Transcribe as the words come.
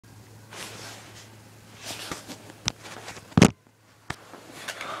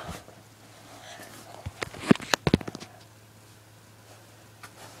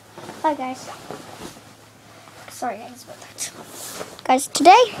Hi guys. Sorry guys about that. Guys,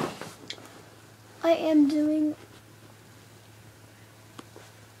 today I am doing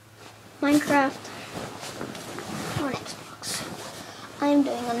Minecraft on Xbox. I am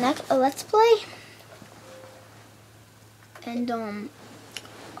doing a Let's Play. And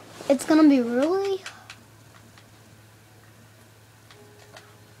it's gonna be really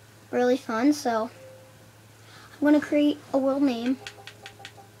fun. So I'm gonna create a world name.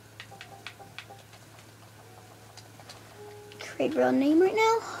 Create world name right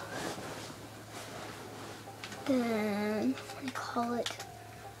now. Then I'm gonna call it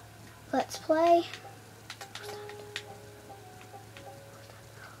Let's Play.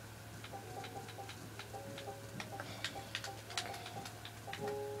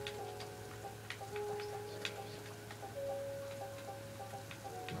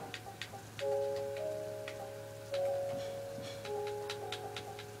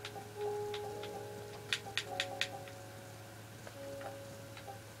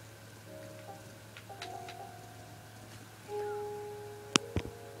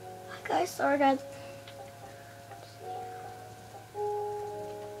 Guys, sorry guys.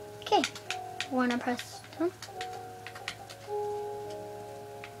 Okay, wanna press done.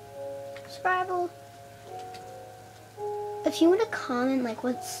 Survival. If you want to comment like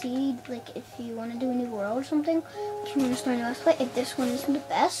what seed, like if you want to do a new world or something, if you want to start a Let's Play, if this one isn't the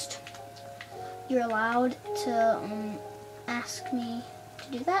best, you're allowed to ask me to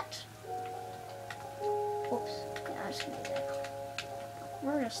do that. Oops, yeah, I just gonna do that.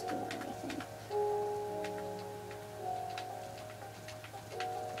 We're just doing anything.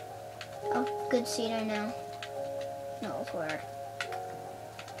 Oh, good seed I know. No, where?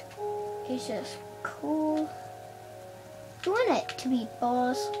 He's just cool. You want it to be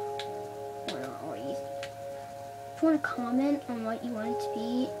boss or easy. If you want to comment on what you want it to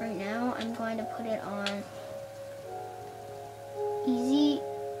be right now, I'm going to put it on easy.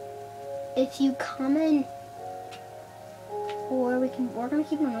 If you comment, or we're gonna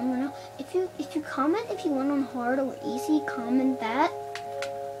keep it on normal now. If you comment if you want on hard or easy, comment that.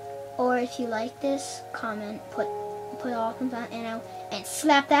 Or if you like this, comment put off and that and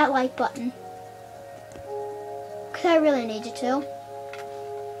slap that like button. Cause I really need you to.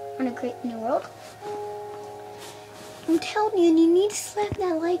 I'm gonna create a new world. I'm telling you, you need to slap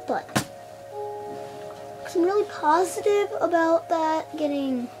that like button. Cause I'm really positive about that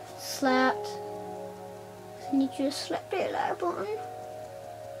getting slapped. I need you to slap that like button.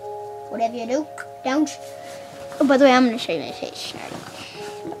 Whatever you do, don't. Oh, by the way, I'm gonna show you my face.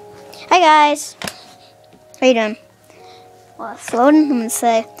 Hi guys. How you doing? Well, it's loading. I'm gonna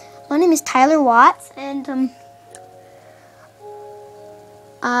say my name is Tyler Watts, and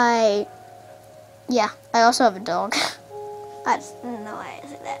I also have a dog. I just don't know why I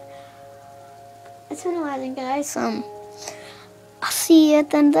said that. It's been a while, guys. I'll see you at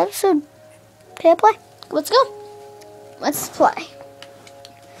the end of the episode. Okay, play. Let's go. Let's play.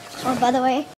 Oh, by the way,